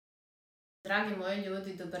Dragi moji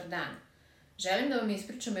ljudi, dobar dan. Želim da vam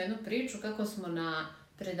ispričam jednu priču kako smo na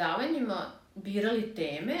predavanjima birali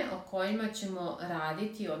teme o kojima ćemo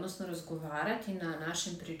raditi, odnosno razgovarati na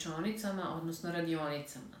našim pričonicama, odnosno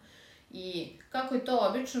radionicama. I kako je to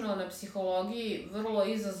obično na psihologiji vrlo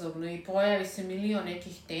izazovno i pojavi se milion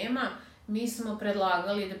nekih tema, mi smo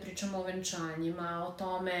predlagali da pričamo o venčanjima, o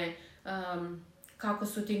tome kako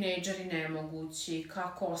su tinejdžeri nemogući,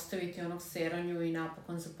 kako ostaviti onog seranju i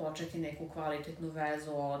napokon započeti neku kvalitetnu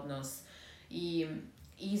vezu, odnos i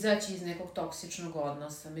izaći iz nekog toksičnog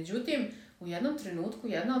odnosa. Međutim, u jednom trenutku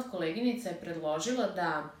jedna od koleginica je predložila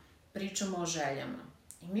da pričamo o željama.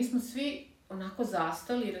 I mi smo svi onako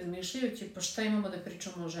zastali razmišljajući pa šta imamo da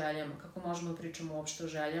pričamo o željama, kako možemo pričamo uopšte o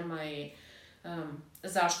željama i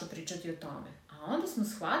zašto pričati o tome. A onda smo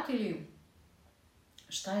shvatili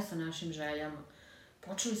šta je sa našim željama.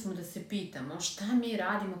 Počeli smo da se pitamo šta mi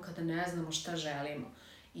radimo kada ne znamo šta želimo.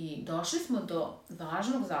 I došli smo do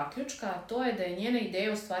važnog zaključka, a to je da je njena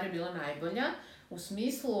ideja u stvari bila najbolja, u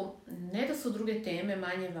smislu ne da su druge teme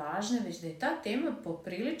manje važne, već da je ta tema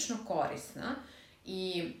poprilično korisna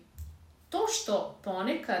i to što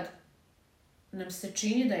ponekad nam se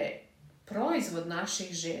čini da je proizvod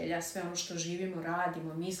naših želja, sve ono što živimo,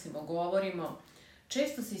 radimo, mislimo, govorimo,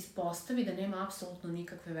 često se ispostavi da nema apsolutno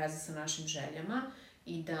nikakve veze sa našim željama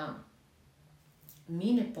i da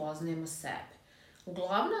mi ne poznajemo sebe.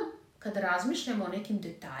 Uglavnom, kada razmišljamo o nekim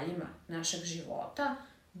detaljima našeg života,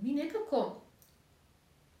 mi nekako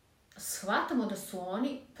shvatamo da su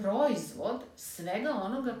oni proizvod svega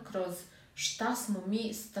onoga kroz šta smo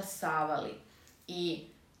mi stasavali. I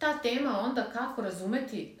ta tema onda kako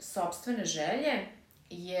razumeti sopstvene želje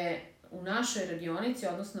je u našoj radionici,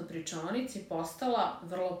 odnosno pričonici, postala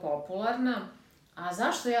vrlo popularna. A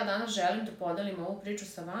zašto ja danas želim da podelim ovu priču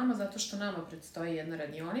sa vama? Zato što nama predstoji jedna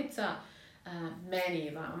radionica, meni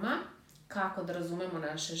i vama, kako da razumemo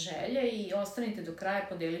naše želje i ostanite do kraja,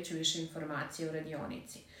 podelit ću više informacija u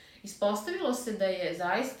radionici. Ispostavilo se da je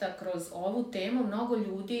zaista kroz ovu temu mnogo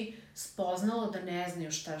ljudi spoznalo da ne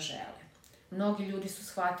znaju šta žele. Mnogi ljudi su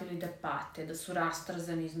shvatili da pate, da su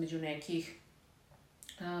rastrzani između nekih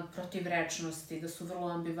protivrečnosti, da su vrlo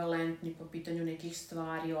ambivalentni po pitanju nekih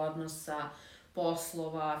stvari, odnosa,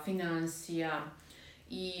 poslova, finansija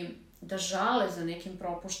i da žale za nekim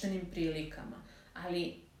propuštenim prilikama.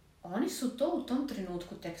 Ali oni su to u tom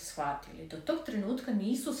trenutku tek shvatili. Do tog trenutka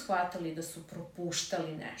nisu shvatili da su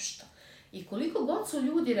propuštali nešto. I koliko god su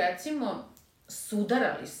ljudi, recimo,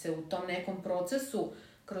 sudarali se u tom nekom procesu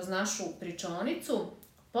kroz našu pričonicu,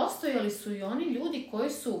 postojali su i oni ljudi koji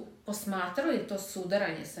su posmatrali to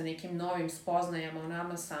sudaranje sa nekim novim spoznajama o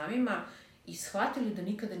nama samima i shvatili da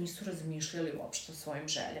nikada nisu razmišljali uopšte o svojim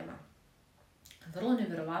željama. Vrlo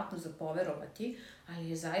neverovatno za poverovati, ali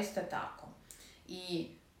je zaista tako. I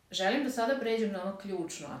želim da sada pređem na ono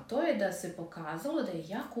ključno, a to je da se pokazalo da je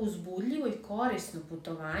jako uzbudljivo i korisno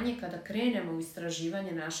putovanje kada krenemo u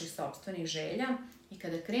istraživanje naših sopstvenih želja i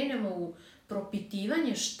kada krenemo u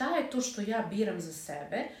propitivanje šta je to što ja biram za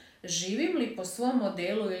sebe, živim li po svom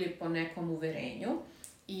modelu ili po nekom uverenju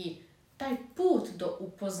i taj put do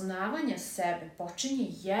upoznavanja sebe počinje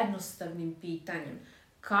jednostavnim pitanjem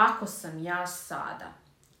kako sam ja sada.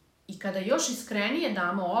 I kada još iskrenije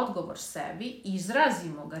damo odgovor sebi,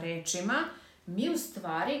 izrazimo ga rečima, mi u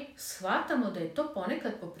stvari shvatamo da je to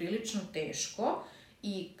ponekad poprilično teško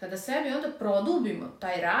i kada sebi onda produbimo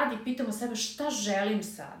taj rad i pitamo sebe šta želim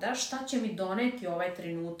sada, šta će mi doneti ovaj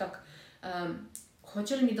trenutak,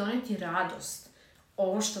 hoće li mi doneti radost,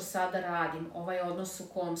 ovo što sada radim, ovaj odnos u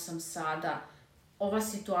kom sam sada, ova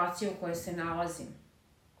situacija u kojoj se nalazim.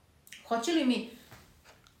 Hoće li mi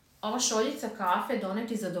ova šoljica kafe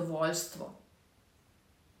doneti zadovoljstvo?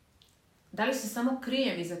 Da li se samo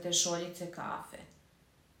krijem iza te šoljice kafe?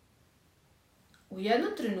 U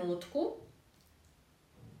jednom trenutku,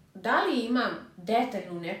 da li imam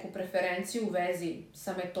detaljnu neku preferenciju u vezi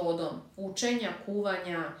sa metodom učenja,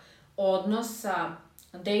 kuvanja, odnosa,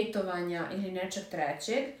 dejtovanja ili nečeg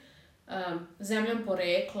trećeg, zemljom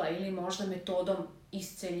porekla ili možda metodom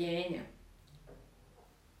isceljenja?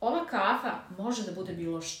 Ova kafa može da bude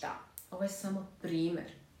bilo šta. Ovo je samo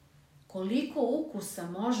primer. Koliko ukusa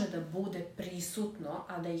može da bude prisutno,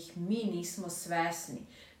 a da ih mi nismo svesni.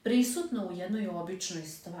 Prisutno u jednoj običnoj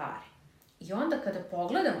stvari. I onda kada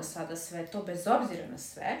pogledamo sada sve to, bez obzira na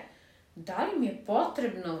sve, da li mi je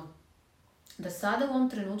potrebno da sada u ovom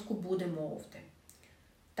trenutku budem ovde?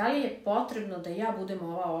 Da li je potrebno da ja budem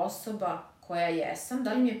ova osoba koja jesam,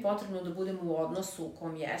 da li mi je potrebno da budem u odnosu u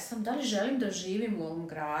kom jesam, da li želim da živim u ovom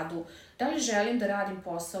gradu, da li želim da radim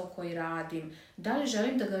posao koji radim, da li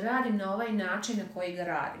želim da ga radim na ovaj način na koji ga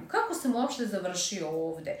radim, kako sam uopšte završio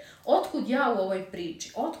ovde, otkud ja u ovoj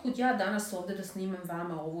priči, otkud ja danas ovde da snimam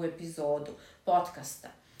vama ovu epizodu podcasta.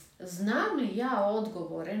 Znam li ja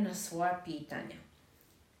odgovore na svoja pitanja?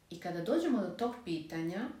 I kada dođemo do tog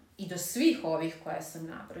pitanja i do svih ovih koje sam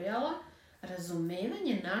nabrojala,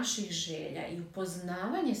 razumevanje naših želja i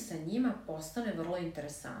upoznavanje sa njima postane vrlo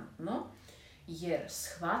interesantno, jer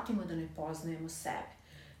shvatimo da ne poznajemo sebe.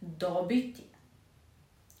 Dobiti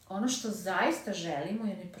ono što zaista želimo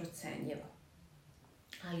je neprocenjivo.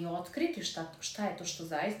 Ali otkriti šta je to što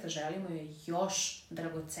zaista želimo je još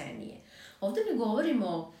dragocenije. Ovde ne govorimo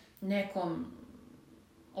o nekom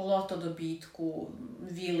loto dobitku,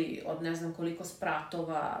 vili od ne znam koliko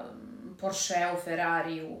spratova, Porscheu,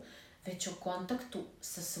 Ferrariju, već o kontaktu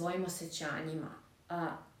sa svojim osjećanjima,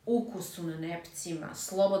 ukusu na nepcima,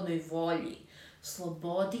 slobodnoj volji,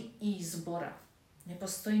 slobodi izbora. Ne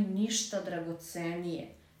postoji ništa dragocenije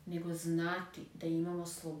nego znati da imamo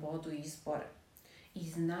slobodu izbora i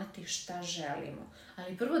znati šta želimo.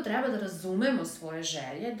 Ali prvo treba da razumemo svoje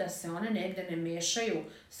želje, da se one negde ne mešaju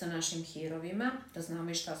sa našim hirovima, da znamo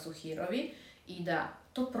i šta su hirovi i da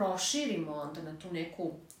to proširimo onda na tu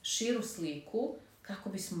neku širu sliku kako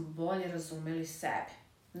bismo bolje razumeli sebe.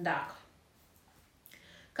 Dakle,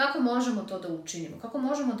 kako možemo to da učinimo? Kako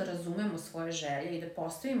možemo da razumemo svoje želje i da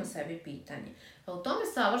postavimo sebi pitanje? Pa u tome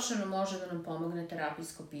savršeno može da nam pomogne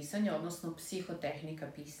terapijsko pisanje, odnosno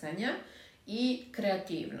psihotehnika pisanja i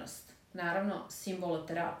kreativnost. Naravno,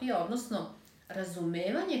 simboloterapija, odnosno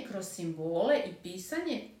razumevanje kroz simbole i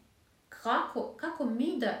pisanje kako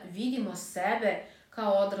mi da vidimo sebe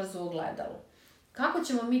kao odraz u ogledalu. Kako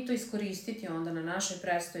ćemo mi to iskoristiti onda na našoj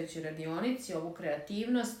predstojećoj radionici, ovu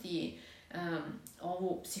kreativnost i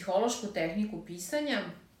ovu psihološku tehniku pisanja,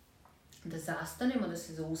 da zastanemo, da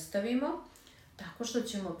se zaustavimo, tako što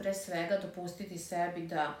ćemo pre svega dopustiti sebi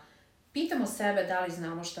da pitamo sebe da li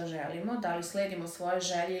znamo šta želimo, da li sledimo svoje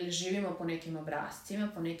želje ili živimo po nekim obrascima,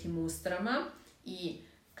 po nekim ustrama i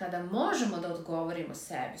kada možemo da odgovorimo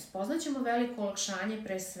sebi, spoznaćemo veliko olakšanje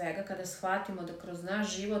pre svega kada shvatimo da kroz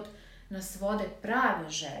naš život nas vode prave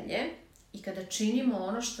želje i kada činimo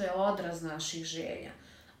ono što je odraz naših želja.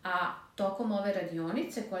 A tokom ove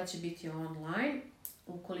radionice koja će biti online,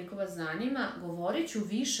 ukoliko vas zanima, govorit ću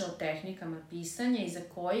više o tehnikama pisanja iza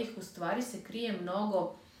kojih u stvari se krije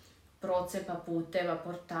mnogo procepa, puteva,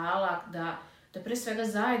 portala, da pre svega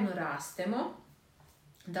zajedno rastemo,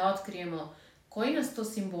 da otkrijemo koji nas to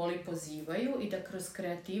simboli pozivaju i da kroz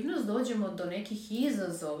kreativnost dođemo do nekih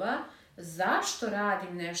izazova zašto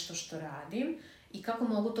radim nešto što radim i kako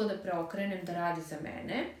mogu to da preokrenem da radi za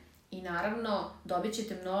mene. I naravno dobit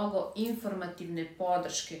ćete mnogo informativne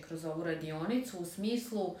podrške kroz ovu radionicu u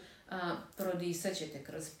smislu prodisat ćete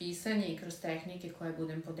kroz pisanje i kroz tehnike koje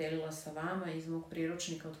budem podelila sa vama iz mog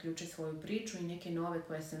priručnika Otključi svoju priču i neke nove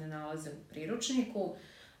koje se ne nalaze u priručniku.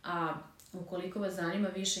 A ukoliko vas zanima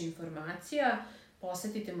više informacija,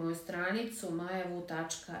 posetite moju stranicu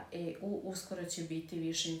majavu.eu, uskoro će biti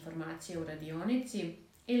više informacija u radionici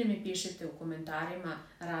ili mi pišite u komentarima,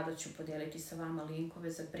 rado ću podeliti sa vama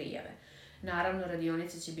linkove za prijave. Naravno,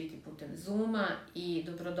 radionice će biti putem Zooma i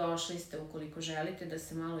dobrodošli ste ukoliko želite da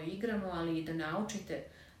se malo igramo, ali i da naučite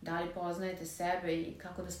da li poznajete sebe i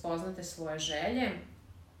kako da spoznate svoje želje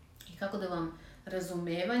i kako da vam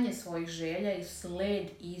razumevanje svojih želja i sled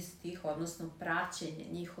istih, odnosno praćenje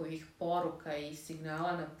njihovih poruka i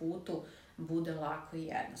signala na putu bude lako i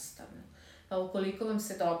jednostavno. Pa ukoliko vam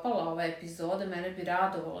se dopala ova epizoda, mene bi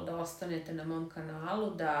radovalo da ostanete na mom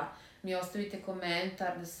kanalu, da mi ostavite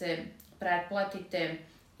komentar, da se pretplatite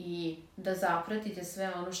i da zapratite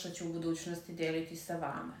sve ono što ću u budućnosti deliti sa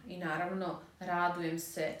vama. I naravno, radujem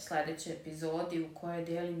se sledećoj epizodi u kojoj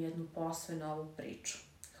delim jednu posve novu priču.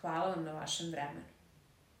 Hvala vam na vašem vremenu.